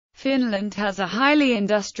Finland has a highly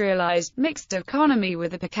industrialized, mixed economy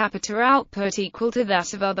with a per capita output equal to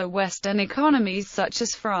that of other Western economies such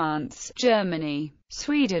as France, Germany,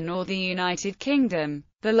 Sweden or the United Kingdom.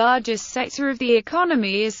 The largest sector of the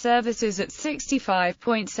economy is services at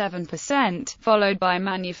 65.7%, followed by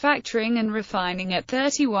manufacturing and refining at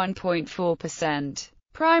 31.4%.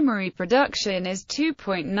 Primary production is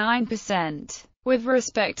 2.9%. With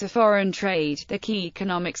respect to foreign trade, the key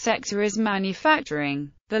economic sector is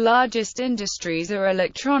manufacturing. The largest industries are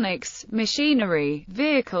electronics, machinery,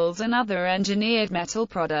 vehicles and other engineered metal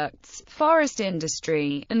products, forest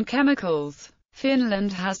industry, and chemicals.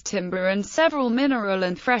 Finland has timber and several mineral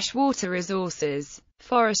and freshwater resources.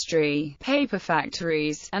 Forestry, paper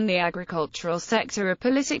factories, and the agricultural sector are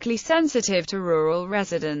politically sensitive to rural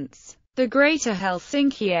residents. The Greater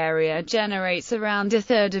Helsinki area generates around a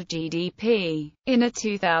third of GDP. In a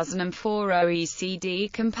 2004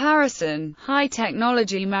 OECD comparison,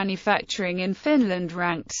 high-technology manufacturing in Finland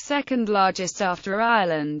ranked second largest after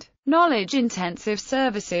Ireland. Knowledge-intensive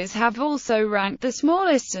services have also ranked the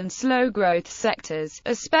smallest and slow-growth sectors,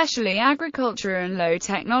 especially agriculture and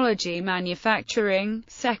low-technology manufacturing,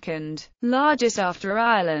 second largest after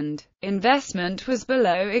Ireland. Investment was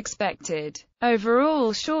below expected.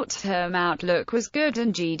 Overall short-term outlook was good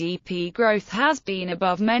and GDP growth has been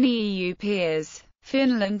above many EU peers.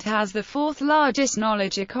 Finland has the fourth largest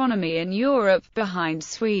knowledge economy in Europe, behind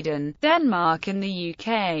Sweden, Denmark and the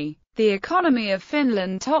UK. The economy of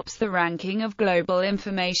Finland tops the ranking of Global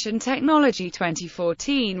Information Technology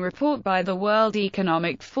 2014 report by the World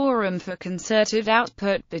Economic Forum for concerted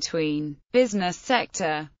output between business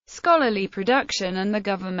sector, scholarly production and the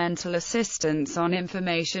governmental assistance on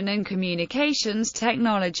information and communications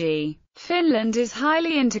technology. Finland is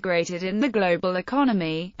highly integrated in the global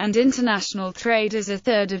economy, and international trade is a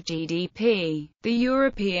third of GDP. The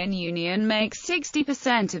European Union makes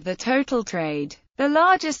 60% of the total trade. The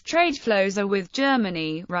largest trade flows are with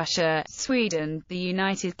Germany, Russia, Sweden, the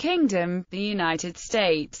United Kingdom, the United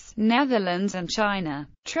States, Netherlands and China.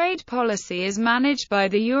 Trade policy is managed by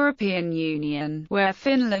the European Union, where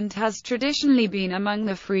Finland has traditionally been among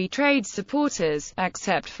the free trade supporters,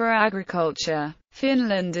 except for agriculture.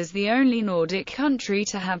 Finland is the only Nordic country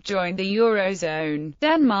to have joined the Eurozone.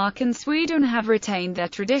 Denmark and Sweden have retained their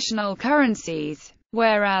traditional currencies,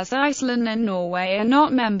 whereas Iceland and Norway are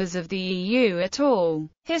not members of the EU at all.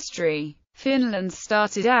 History. Finland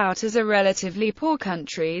started out as a relatively poor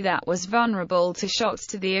country that was vulnerable to shocks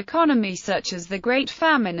to the economy such as the Great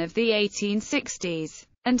Famine of the 1860s.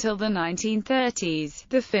 Until the 1930s,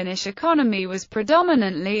 the Finnish economy was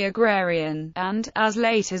predominantly agrarian, and, as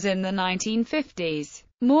late as in the 1950s,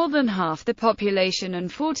 more than half the population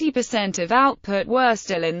and 40% of output were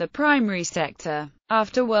still in the primary sector.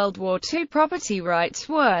 After World War II, property rights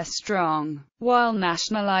were strong. While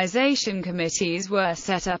nationalization committees were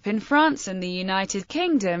set up in France and the United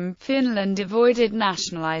Kingdom, Finland avoided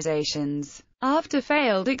nationalizations. After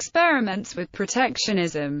failed experiments with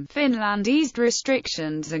protectionism, Finland eased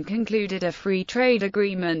restrictions and concluded a free trade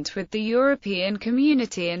agreement with the European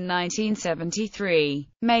Community in 1973,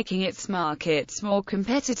 making its markets more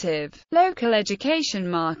competitive. Local education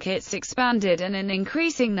markets expanded and an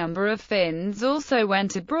increasing number of Finns also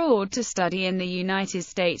went abroad to study in the United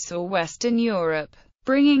States or Western Europe,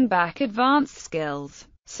 bringing back advanced skills.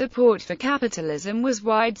 Support for capitalism was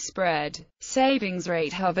widespread. Savings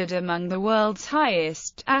rate hovered among the world's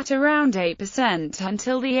highest, at around 8%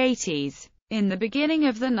 until the 80s. In the beginning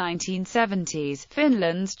of the 1970s,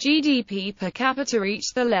 Finland's GDP per capita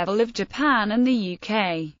reached the level of Japan and the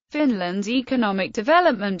UK. Finland's economic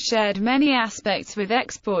development shared many aspects with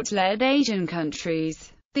export-led Asian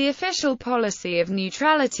countries. The official policy of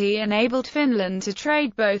neutrality enabled Finland to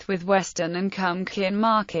trade both with Western and Kumkin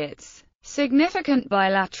markets. Significant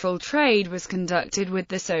bilateral trade was conducted with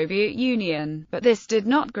the Soviet Union, but this did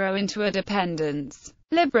not grow into a dependence.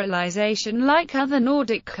 Liberalization. Like other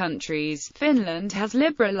Nordic countries, Finland has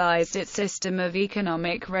liberalized its system of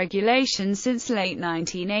economic regulation since late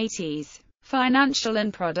 1980s. Financial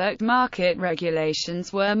and product market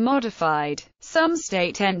regulations were modified. Some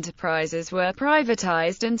state enterprises were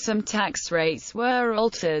privatized and some tax rates were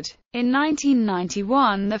altered. In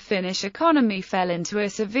 1991, the Finnish economy fell into a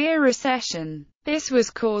severe recession. This was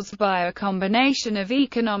caused by a combination of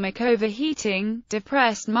economic overheating,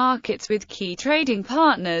 depressed markets with key trading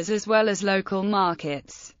partners as well as local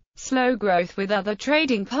markets, slow growth with other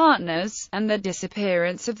trading partners, and the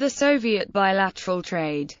disappearance of the Soviet bilateral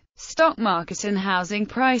trade. Stock market and housing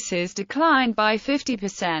prices declined by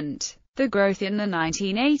 50%. The growth in the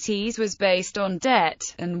 1980s was based on debt,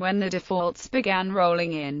 and when the defaults began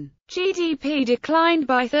rolling in, GDP declined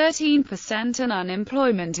by 13% and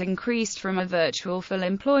unemployment increased from a virtual full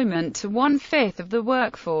employment to one-fifth of the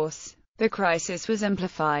workforce. The crisis was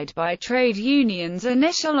amplified by trade unions'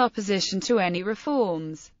 initial opposition to any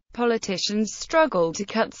reforms. Politicians struggled to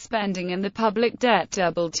cut spending and the public debt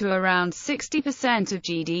doubled to around 60% of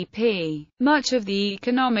GDP. Much of the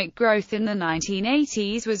economic growth in the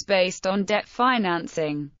 1980s was based on debt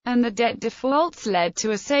financing, and the debt defaults led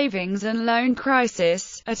to a savings and loan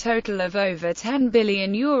crisis. A total of over €10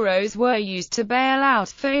 billion were used to bail out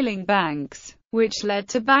failing banks, which led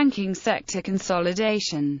to banking sector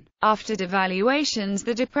consolidation. After devaluations,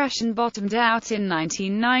 the depression bottomed out in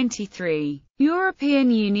 1993.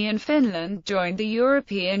 European Union. Finland joined the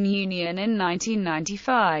European Union in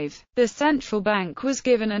 1995. The central bank was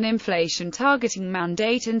given an inflation targeting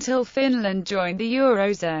mandate until Finland joined the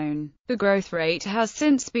Eurozone. The growth rate has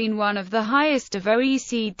since been one of the highest of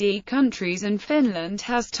OECD countries, and Finland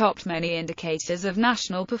has topped many indicators of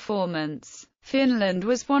national performance. Finland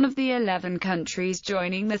was one of the 11 countries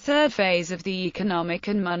joining the third phase of the Economic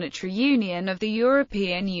and Monetary Union of the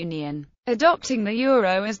European Union, adopting the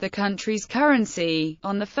euro as the country's currency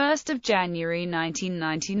on 1 January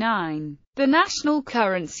 1999. The national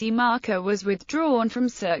currency marker was withdrawn from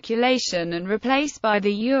circulation and replaced by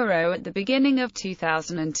the euro at the beginning of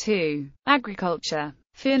 2002. Agriculture.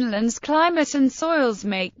 Finland's climate and soils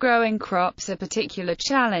make growing crops a particular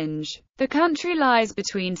challenge. The country lies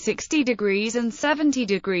between 60 degrees and 70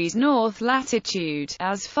 degrees north latitude,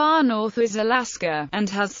 as far north as Alaska, and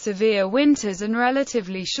has severe winters and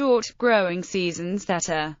relatively short, growing seasons that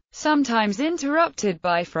are sometimes interrupted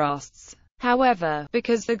by frosts. However,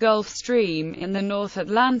 because the Gulf Stream in the North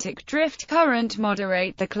Atlantic drift current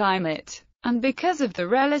moderate the climate, and because of the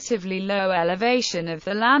relatively low elevation of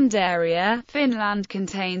the land area, Finland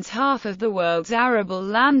contains half of the world's arable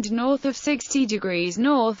land north of 60 degrees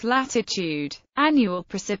north latitude. Annual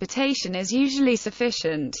precipitation is usually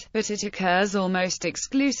sufficient, but it occurs almost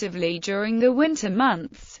exclusively during the winter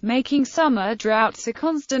months, making summer droughts a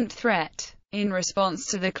constant threat. In response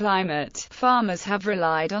to the climate, farmers have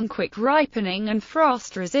relied on quick ripening and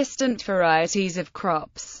frost-resistant varieties of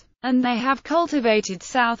crops, and they have cultivated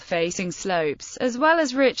south-facing slopes, as well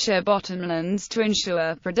as richer bottomlands to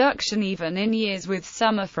ensure production even in years with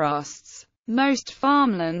summer frosts. Most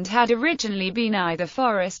farmland had originally been either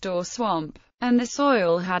forest or swamp, and the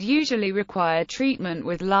soil had usually required treatment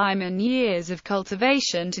with lime in years of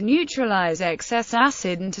cultivation to neutralize excess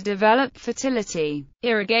acid and to develop fertility.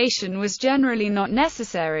 Irrigation was generally not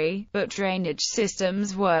necessary, but drainage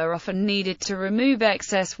systems were often needed to remove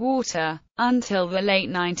excess water. Until the late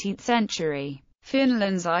 19th century,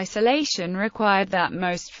 Finland's isolation required that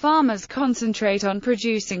most farmers concentrate on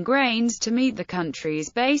producing grains to meet the country's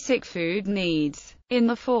basic food needs. In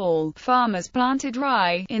the fall, farmers planted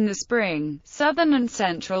rye. In the spring, southern and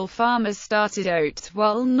central farmers started oats,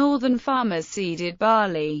 while northern farmers seeded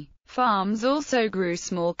barley. Farms also grew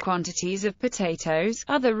small quantities of potatoes,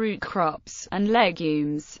 other root crops, and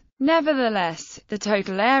legumes. Nevertheless, the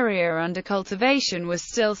total area under cultivation was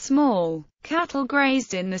still small. Cattle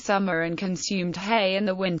grazed in the summer and consumed hay in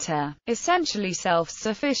the winter. Essentially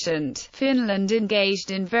self-sufficient, Finland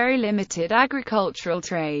engaged in very limited agricultural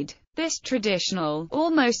trade. This traditional,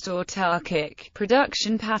 almost autarkic,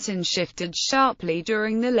 production pattern shifted sharply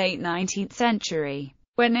during the late 19th century,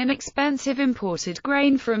 when inexpensive imported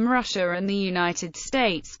grain from Russia and the United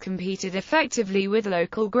States competed effectively with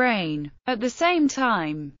local grain. At the same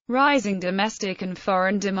time, rising domestic and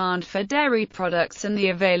foreign demand for dairy products and the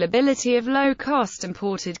availability of low-cost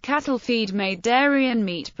imported cattle feed made dairy and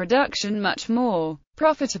meat production much more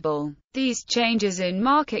profitable. These changes in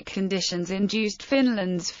market conditions induced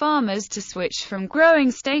Finland's farmers to switch from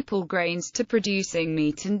growing staple grains to producing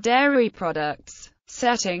meat and dairy products,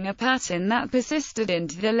 setting a pattern that persisted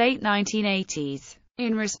into the late 1980s.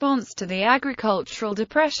 In response to the agricultural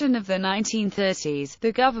depression of the 1930s,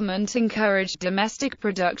 the government encouraged domestic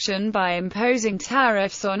production by imposing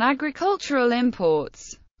tariffs on agricultural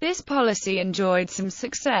imports. This policy enjoyed some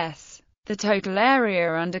success. The total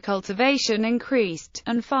area under cultivation increased,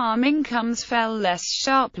 and farm incomes fell less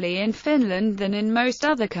sharply in Finland than in most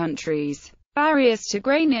other countries. Barriers to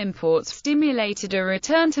grain imports stimulated a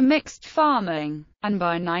return to mixed farming, and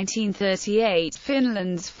by 1938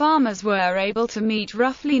 Finland's farmers were able to meet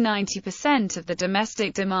roughly 90% of the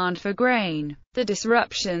domestic demand for grain. The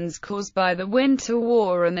disruptions caused by the Winter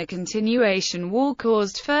War and the continuation war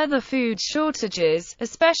caused further food shortages,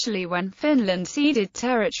 especially when Finland ceded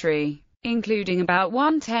territory. including about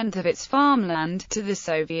one-tenth of its farmland, to the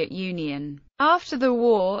Soviet Union. After the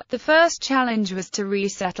war, the first challenge was to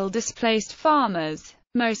resettle displaced farmers.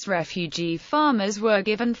 Most refugee farmers were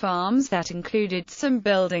given farms that included some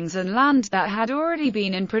buildings and land that had already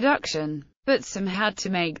been in production, but some had to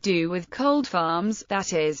make do with cold farms,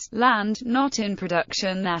 that is, land not in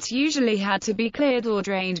production that usually had to be cleared or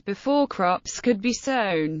drained before crops could be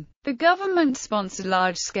sown. The government sponsored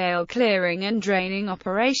large-scale clearing and draining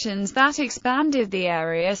operations that expanded the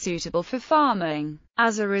area suitable for farming.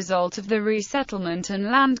 As a result of the resettlement and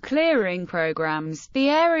land clearing programs, the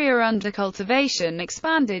area under cultivation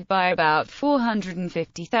expanded by about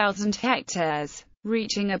 450,000 hectares,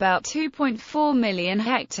 reaching about 2.4 million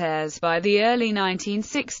hectares by the early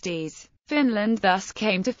 1960s. Finland thus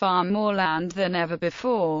came to farm more land than ever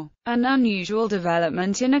before, an unusual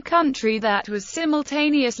development in a country that was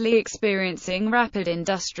simultaneously experiencing rapid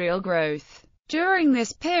industrial growth. During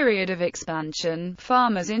this period of expansion,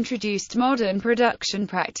 farmers introduced modern production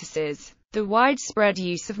practices. The widespread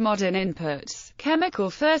use of modern inputs, chemical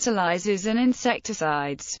fertilizers and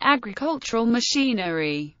insecticides, agricultural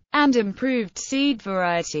machinery, and improved seed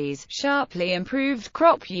varieties, sharply improved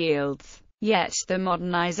crop yields. Yet, the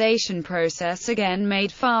modernization process again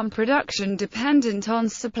made farm production dependent on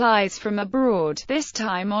supplies from abroad, this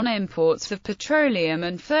time on imports of petroleum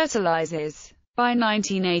and fertilizers. By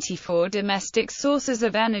 1984, domestic sources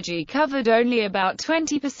of energy covered only about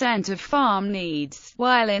 20% of farm needs,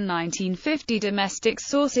 while in 1950 domestic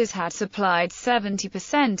sources had supplied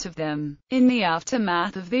 70% of them. In the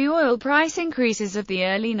aftermath of the oil price increases of the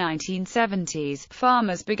early 1970s,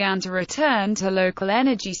 farmers began to return to local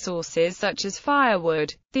energy sources such as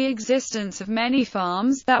firewood. The existence of many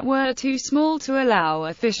farms that were too small to allow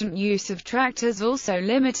efficient use of tractors also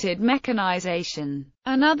limited mechanization.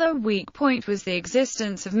 Another weak point was the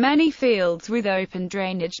existence of many fields with open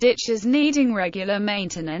drainage ditches needing regular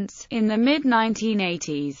maintenance. In the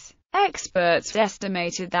mid-1980s, experts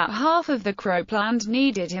estimated that half of the cropland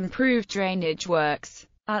needed improved drainage works.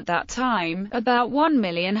 At that time, about 1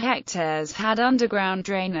 million hectares had underground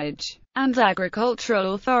drainage, and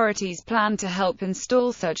agricultural authorities planned to help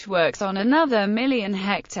install such works on another million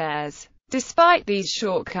hectares. Despite these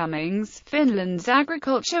shortcomings, Finland's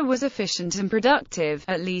agriculture was efficient and productive,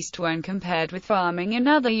 at least when compared with farming in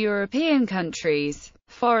other European countries.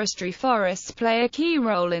 Forests play a key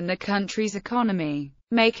role in the country's economy,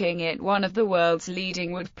 making it one of the world's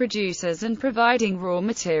leading wood producers and providing raw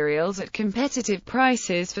materials at competitive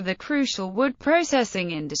prices for the crucial wood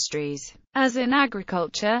processing industries. As in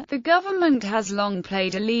agriculture, the government has long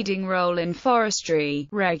played a leading role in forestry,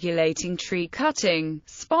 regulating tree cutting,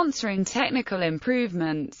 sponsoring technical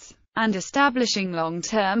improvements, and establishing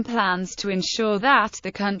long-term plans to ensure that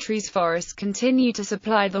the country's forests continue to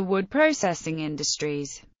supply the wood processing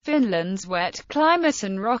industries. Finland's wet climate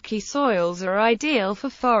and rocky soils are ideal for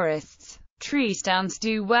forests. Tree stands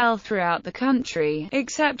do well throughout the country,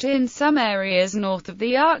 except in some areas north of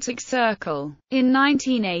the Arctic Circle. In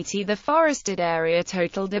 1980, the forested area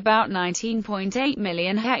totaled about 19.8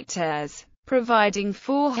 million hectares, providing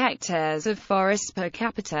 4 hectares of forest per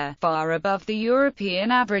capita, far above the European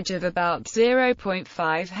average of about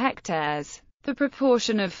 0.5 hectares. The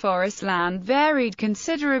proportion of forest land varied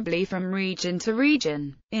considerably from region to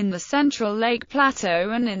region. In the central Lake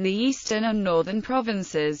Plateau and in the eastern and northern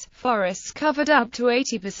provinces, forests covered up to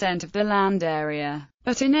 80% of the land area.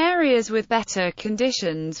 But in areas with better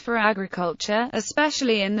conditions for agriculture,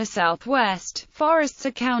 especially in the southwest, forests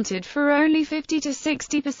accounted for only 50 to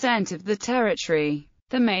 60% of the territory.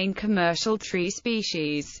 The main commercial tree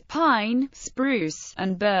species, pine, spruce,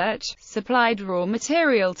 and birch, supplied raw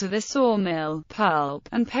material to the sawmill, pulp,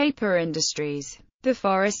 and paper industries. The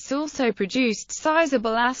forests also produced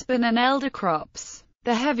sizable aspen and elder crops.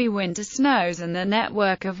 The heavy winter snows and the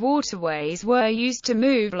network of waterways were used to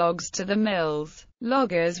move logs to the mills.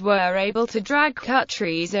 Loggers were able to drag cut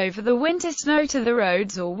trees over the winter snow to the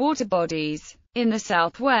roads or water bodies. In the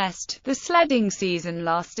southwest, the sledding season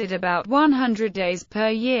lasted about 100 days per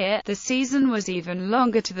year. The season was even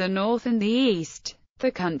longer to the north and the east.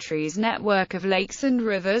 The country's network of lakes and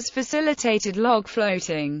rivers facilitated log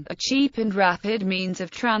floating, a cheap and rapid means of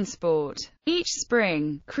transport. Each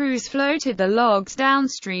spring, crews floated the logs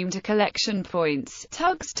downstream to collection points.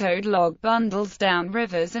 Tugs towed log bundles down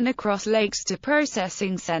rivers and across lakes to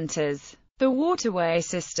processing centers. The waterway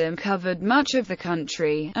system covered much of the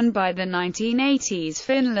country, and by the 1980s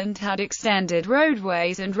Finland had extended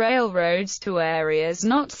roadways and railroads to areas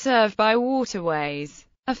not served by waterways,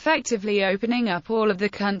 effectively opening up all of the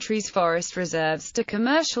country's forest reserves to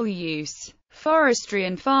commercial use. Forestry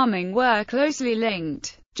and farming were closely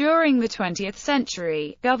linked. During the 20th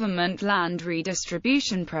century, government land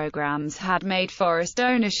redistribution programs had made forest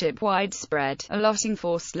ownership widespread, allotting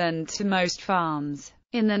forest land to most farms.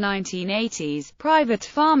 In the 1980s, private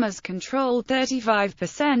farmers controlled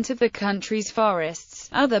 35% of the country's forests,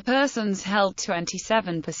 other persons held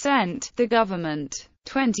 27%, the government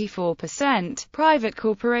 24%, private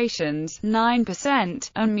corporations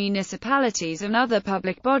 9%, and municipalities and other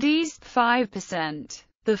public bodies 5%.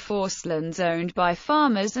 The forest lands owned by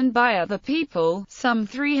farmers and by other people, some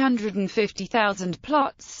 350,000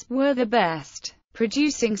 plots, were the best,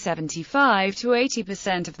 producing 75 to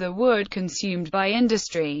 80% of the wood consumed by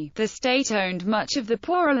industry. The state owned much of the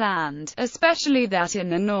poorer land, especially that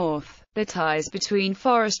in the north. The ties between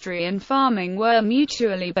forestry and farming were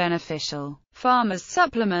mutually beneficial. Farmers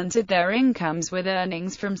supplemented their incomes with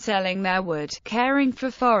earnings from selling their wood, caring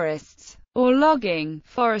for forests, or logging.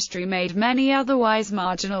 Forestry made many otherwise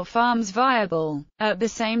marginal farms viable. At the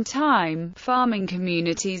same time, farming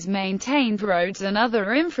communities maintained roads and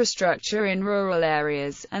other infrastructure in rural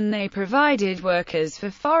areas, and they provided workers for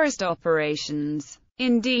forest operations.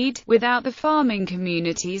 Indeed, without the farming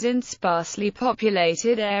communities in sparsely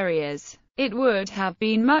populated areas, it would have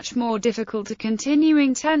been much more difficult to continue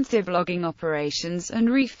intensive logging operations and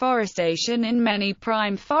reforestation in many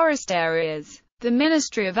prime forest areas. The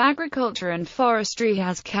Ministry of Agriculture and Forestry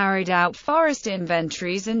has carried out forest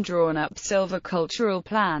inventories and drawn up silvicultural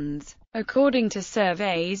plans. According to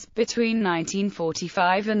surveys, between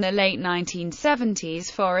 1945 and the late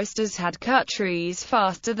 1970s, foresters had cut trees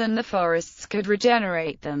faster than the forests could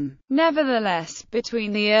regenerate them. Nevertheless,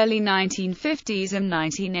 between the early 1950s and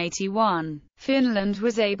 1981, Finland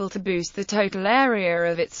was able to boost the total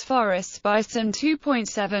area of its forests by some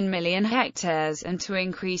 2.7 million hectares, and to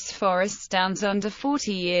increase forest stands under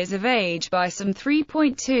 40 years of age by some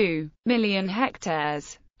 3.2 million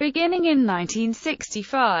hectares. Beginning in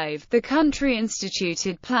 1965, the country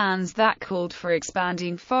instituted plans that called for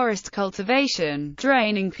expanding forest cultivation,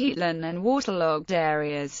 draining peatland and waterlogged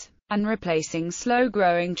areas, and replacing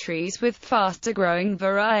slow-growing trees with faster-growing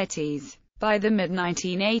varieties. By the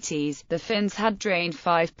mid-1980s, the Finns had drained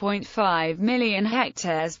 5.5 million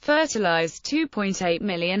hectares, fertilized 2.8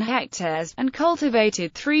 million hectares, and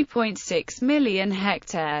cultivated 3.6 million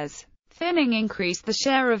hectares. Thinning increased the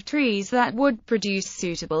share of trees that would produce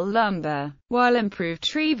suitable lumber, while improved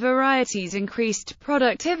tree varieties increased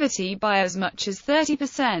productivity by as much as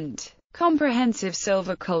 30%. Comprehensive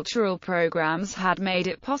silvicultural programs had made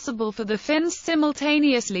it possible for the Finns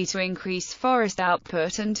simultaneously to increase forest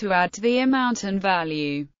output and to add to the amount and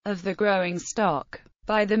value of the growing stock.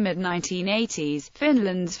 By the mid-1980s,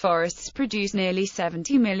 Finland's forests produced nearly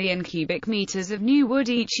 70 million cubic meters of new wood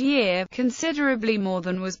each year, considerably more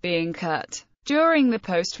than was being cut. During the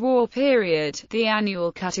post-war period, the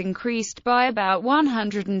annual cut increased by about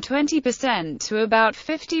 120% to about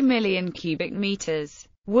 50 million cubic meters.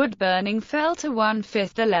 Wood burning fell to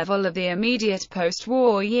one-fifth the level of the immediate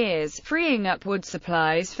post-war years, freeing up wood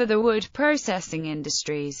supplies for the wood processing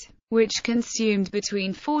industries, which consumed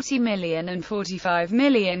between 40 million and 45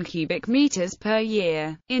 million cubic meters per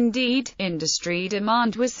year. Indeed, industry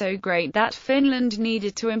demand was so great that Finland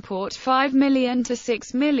needed to import 5 million to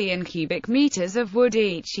 6 million cubic meters of wood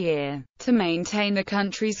each year, to maintain the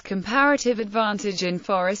country's comparative advantage in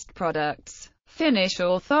forest products. Finnish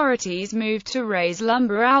authorities moved to raise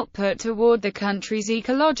lumber output toward the country's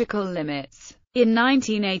ecological limits. In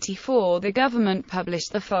 1984, the government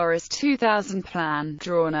published the Forest 2000 plan,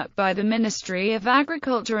 drawn up by the Ministry of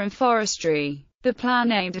Agriculture and Forestry. The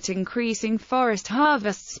plan aimed at increasing forest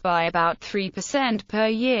harvests by about 3% per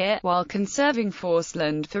year, while conserving forest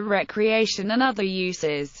land for recreation and other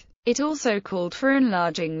uses. It also called for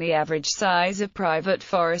enlarging the average size of private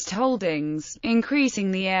forest holdings,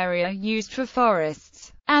 increasing the area used for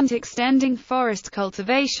forests, and extending forest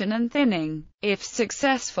cultivation and thinning. If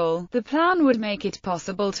successful, the plan would make it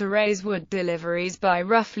possible to raise wood deliveries by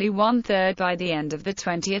roughly one-third by the end of the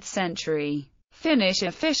 20th century. Finnish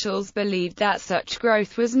officials believed that such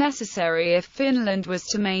growth was necessary if Finland was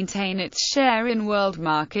to maintain its share in world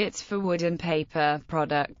markets for wood and paper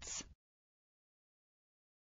products.